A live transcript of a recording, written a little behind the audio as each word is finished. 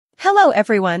Hello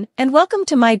everyone, and welcome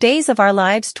to my Days of Our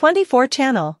Lives 24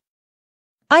 channel.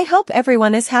 I hope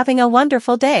everyone is having a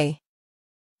wonderful day.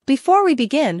 Before we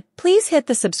begin, please hit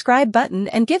the subscribe button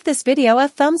and give this video a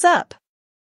thumbs up.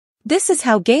 This is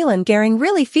how Galen Gehring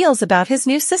really feels about his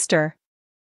new sister.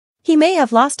 He may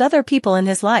have lost other people in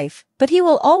his life, but he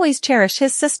will always cherish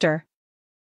his sister.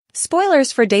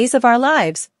 Spoilers for Days of Our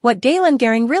Lives: what Galen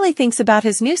Gehring really thinks about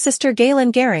his new sister.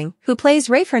 Galen Gehring, who plays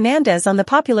Rafe Hernandez on the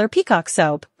popular Peacock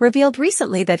soap, revealed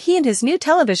recently that he and his new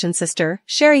television sister,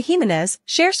 Sherry Jimenez,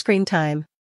 share screen time.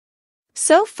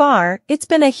 So far, it's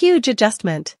been a huge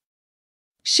adjustment.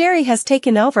 Sherry has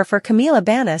taken over for Camila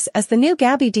Banus as the new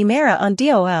Gabby DiMera on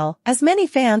DOL, as many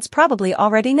fans probably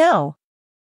already know.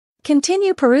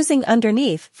 Continue perusing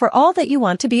underneath for all that you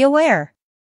want to be aware.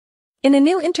 In a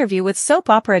new interview with Soap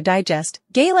Opera Digest,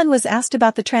 Galen was asked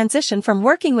about the transition from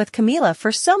working with Camila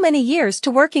for so many years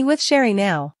to working with Sherry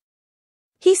now.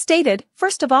 He stated,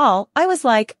 "First of all, I was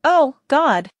like, oh,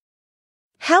 God.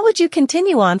 How would you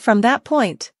continue on from that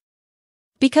point?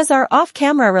 Because our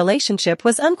off-camera relationship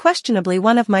was unquestionably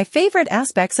one of my favorite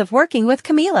aspects of working with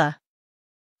Camila."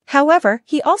 However,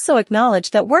 he also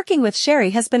acknowledged that working with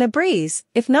Sherry has been a breeze,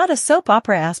 if not a soap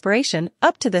opera aspiration,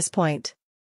 up to this point.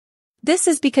 This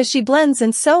is because she blends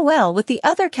in so well with the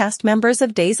other cast members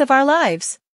of Days of Our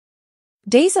Lives.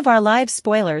 Days of Our Lives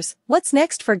spoilers: what's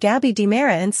next for Gabby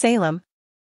DiMera and Salem?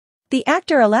 The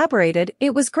actor elaborated,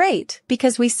 "It was great,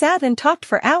 because we sat and talked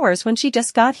for hours when she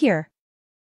just got here.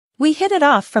 We hit it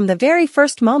off from the very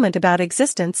first moment about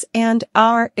existence and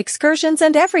our excursions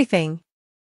and everything.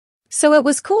 So it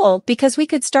was cool because we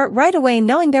could start right away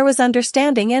knowing there was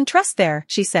understanding and trust there,"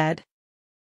 she said.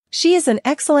 "She is an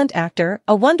excellent actor,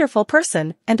 a wonderful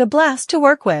person, and a blast to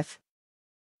work with.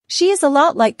 She is a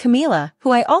lot like Camila,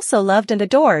 who I also loved and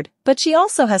adored, but she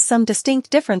also has some distinct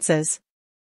differences."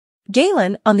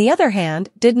 Galen, on the other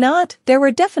hand, did not. "There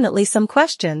were definitely some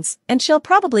questions, and she'll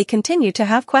probably continue to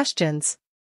have questions.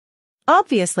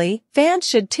 Obviously, fans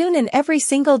should tune in every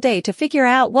single day to figure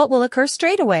out what will occur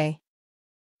straight away."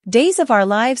 Days of Our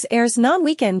Lives airs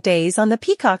non-weekend days on the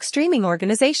Peacock streaming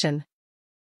organization.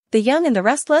 The Young and the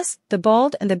Restless, The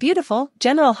Bold and the Beautiful,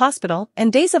 General Hospital,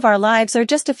 and Days of Our Lives are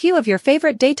just a few of your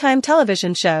favorite daytime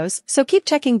television shows, so keep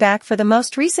checking back for the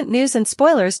most recent news and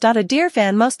spoilers. A dear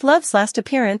fan most loves last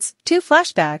appearance, 2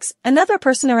 flashbacks, another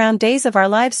person around Days of Our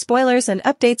Lives spoilers and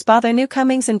updates. Bother new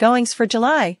comings and goings for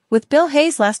July, with Bill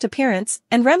Hayes' last appearance,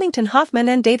 and Remington Hoffman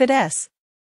and David S.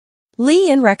 Lee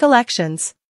in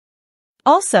Recollections.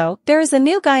 Also, there is a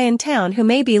new guy in town who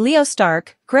may be Leo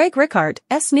Stark, Greg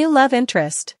Rickard's new love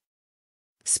interest.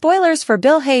 Spoilers for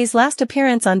Bill Hayes' last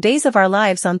appearance on Days of Our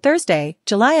Lives on Thursday,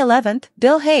 July 11th.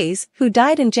 Bill Hayes, who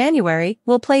died in January,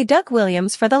 will play Doug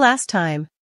Williams for the last time.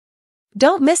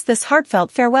 Don't miss this heartfelt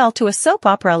farewell to a soap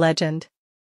opera legend.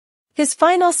 His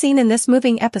final scene in this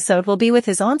moving episode will be with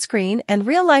his on-screen and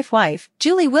real-life wife,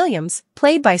 Julie Williams,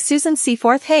 played by Susan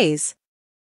Seaforth Hayes.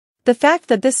 The fact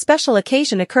that this special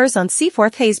occasion occurs on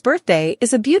Seaforth Hayes' birthday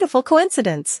is a beautiful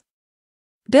coincidence.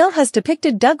 Bill has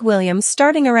depicted Doug Williams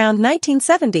starting around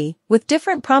 1970, with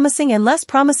different promising and less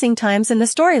promising times in the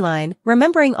storyline,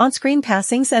 remembering on-screen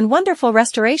passings and wonderful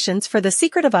restorations for the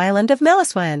secretive island of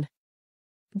Meliswen.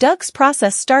 Doug's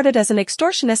process started as an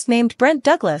extortionist named Brent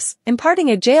Douglas, imparting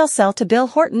a jail cell to Bill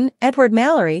Horton, Edward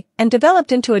Mallory, and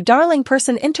developed into a darling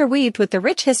person interweaved with the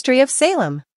rich history of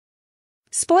Salem.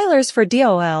 Spoilers for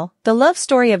DOL: the love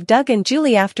story of Doug and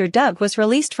Julie. After Doug was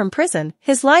released from prison,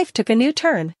 his life took a new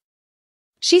turn.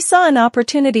 She saw an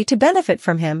opportunity to benefit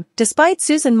from him, despite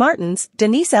Susan Martin's,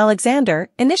 Denise Alexander,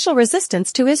 initial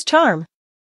resistance to his charm.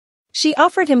 She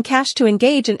offered him cash to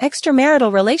engage in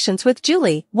extramarital relations with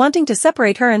Julie, wanting to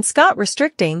separate her and Scott,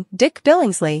 restricting Dick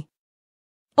Billingsley.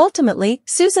 Ultimately,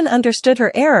 Susan understood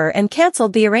her error and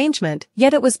cancelled the arrangement,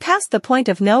 yet it was past the point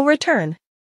of no return.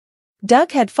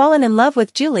 Doug had fallen in love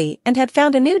with Julie and had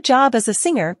found a new job as a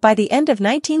singer by the end of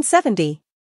 1970.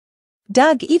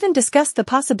 Doug even discussed the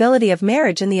possibility of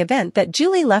marriage in the event that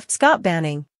Julie left Scott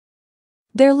Banning.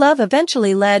 Their love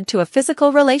eventually led to a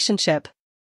physical relationship.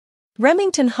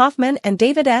 Remington Hoffman and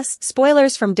David S.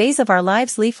 Spoilers from Days of Our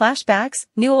Lives: Lee flashbacks,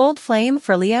 new old flame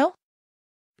for Leo?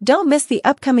 Don't miss the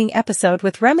upcoming episode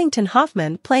with Remington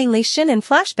Hoffman playing Lee Shin in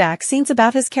flashback scenes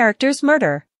about his character's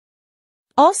murder.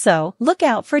 Also, look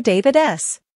out for David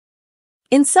S.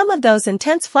 In some of those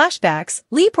intense flashbacks,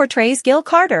 Lee portrays Gil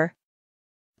Carter.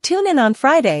 Tune in on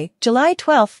Friday, July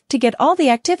 12th, to get all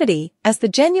the activity, as the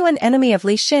genuine enemy of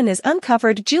Lee Shin is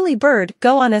uncovered. Julie Bird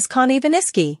go on as Connie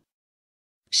Viniski.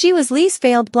 She was Lee's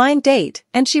failed blind date,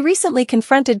 and she recently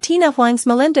confronted Tina Huang's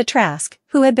Melinda Trask,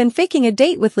 who had been faking a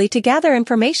date with Lee to gather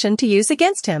information to use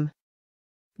against him.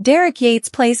 Derek Yates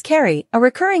plays Carrie, a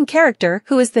recurring character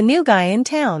who is the new guy in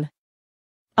town.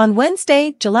 On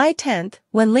Wednesday, July 10th,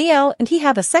 when Leo and he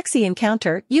have a sexy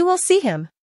encounter, you will see him.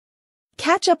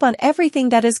 Catch up on everything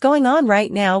that is going on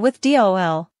right now with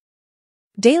DOL.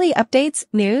 Daily updates,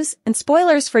 news, and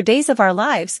spoilers for Days of Our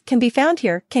Lives can be found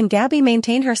here. Can Gabby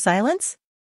maintain her silence?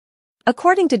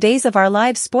 According to Days of Our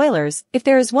Lives spoilers, if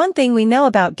there is one thing we know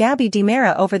about Gabby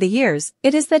DiMera over the years,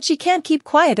 it is that she can't keep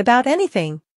quiet about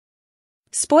anything.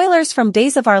 Spoilers from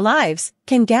Days of Our Lives,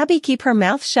 can Gabby keep her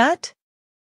mouth shut?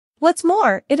 What's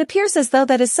more, it appears as though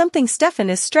that is something Stefan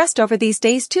is stressed over these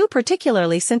days too,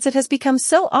 particularly since it has become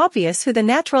so obvious who the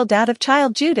natural dad of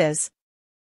child Jude is.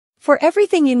 For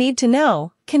everything you need to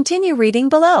know, continue reading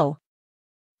below.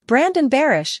 Brandon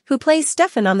Barish, who plays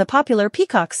Stefan on the popular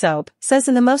Peacock soap, says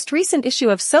in the most recent issue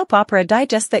of Soap Opera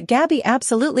Digest that Gabby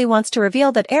absolutely wants to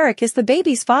reveal that Eric is the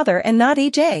baby's father and not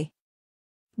EJ.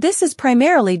 This is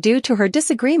primarily due to her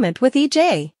disagreement with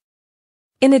EJ.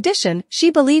 In addition, she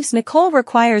believes Nicole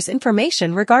requires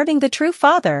information regarding the true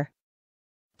father.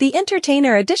 The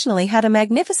entertainer additionally had a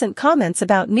magnificent comments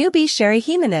about newbie Sherry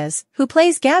Jimenez, who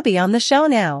plays Gabby on the show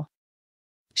now.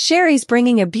 Sherry's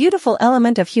bringing a beautiful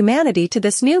element of humanity to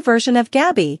this new version of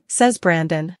Gabby, says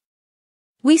Brandon.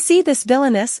 We see this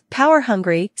villainous,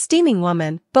 power-hungry, steaming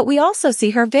woman, but we also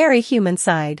see her very human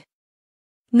side.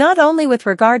 Not only with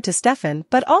regard to Stefan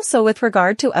but also with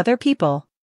regard to other people.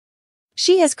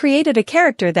 She has created a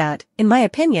character that, in my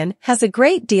opinion, has a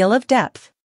great deal of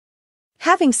depth.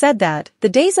 Having said that, the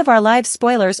Days of Our Lives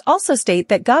spoilers also state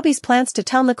that Gabby's plans to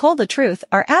tell Nicole the truth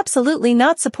are absolutely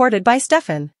not supported by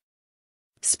Stefan.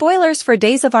 Spoilers for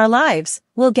Days of Our Lives,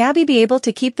 will Gabby be able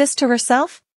to keep this to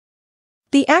herself?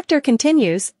 The actor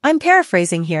continues, I'm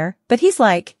paraphrasing here, but he's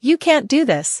like, you can't do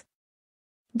this.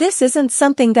 This isn't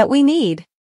something that we need.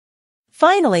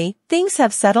 Finally, things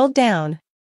have settled down.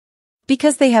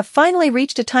 Because they have finally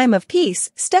reached a time of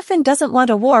peace, Stefan doesn't want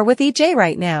a war with EJ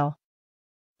right now.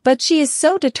 But she is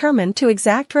so determined to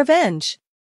exact revenge.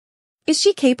 Is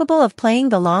she capable of playing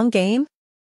the long game?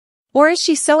 Or is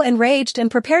she so enraged and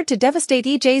prepared to devastate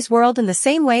EJ's world in the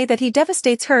same way that he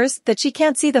devastates hers that she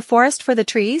can't see the forest for the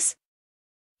trees?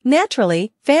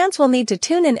 Naturally, fans will need to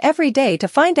tune in every day to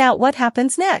find out what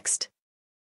happens next.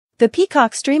 The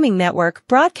Peacock streaming network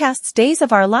broadcasts Days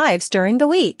of Our Lives during the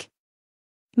week.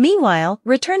 Meanwhile,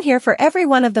 return here for every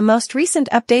one of the most recent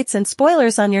updates and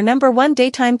spoilers on your #1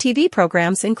 daytime TV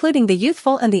programs, including The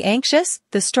Youthful and the Anxious,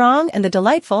 The Strong and the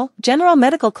Delightful, General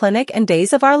Medical Clinic and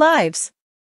Days of Our Lives.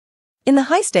 In the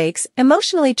high-stakes,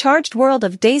 emotionally charged world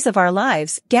of Days of Our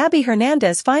Lives, Gabby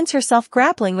Hernandez finds herself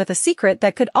grappling with a secret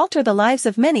that could alter the lives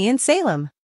of many in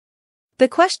Salem. The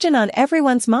question on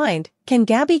everyone's mind, can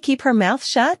Gabby keep her mouth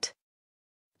shut?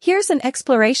 Here's an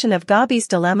exploration of Gabby's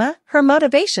dilemma, her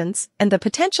motivations, and the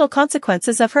potential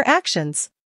consequences of her actions.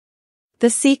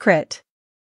 The secret.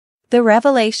 The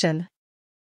revelation.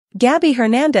 Gabby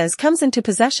Hernandez comes into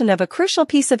possession of a crucial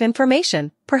piece of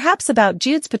information, perhaps about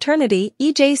Jude's paternity,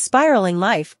 EJ's spiraling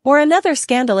life, or another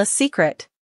scandalous secret.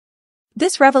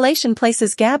 This revelation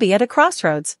places Gabby at a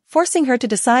crossroads, forcing her to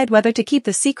decide whether to keep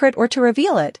the secret or to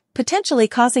reveal it, potentially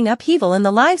causing upheaval in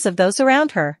the lives of those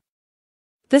around her.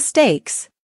 The stakes.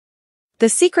 The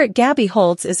secret Gabby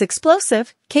holds is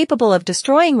explosive, capable of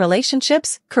destroying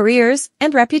relationships, careers,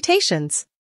 and reputations.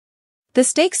 The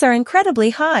stakes are incredibly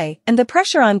high, and the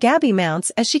pressure on Gabby mounts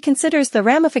as she considers the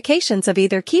ramifications of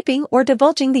either keeping or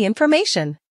divulging the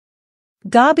information.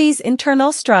 Gabby's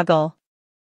internal struggle.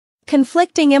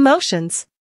 Conflicting emotions.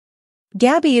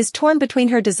 Gabby is torn between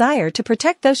her desire to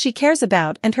protect those she cares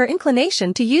about and her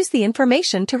inclination to use the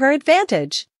information to her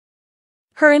advantage.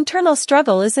 Her internal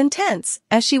struggle is intense,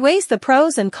 as she weighs the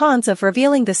pros and cons of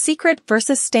revealing the secret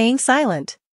versus staying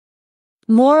silent.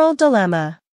 Moral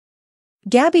dilemma.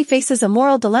 Gabby faces a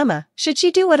moral dilemma. Should she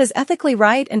do what is ethically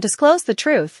right and disclose the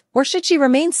truth, or should she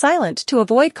remain silent to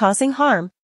avoid causing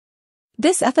harm?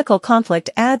 This ethical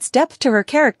conflict adds depth to her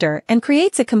character and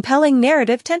creates a compelling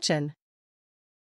narrative tension.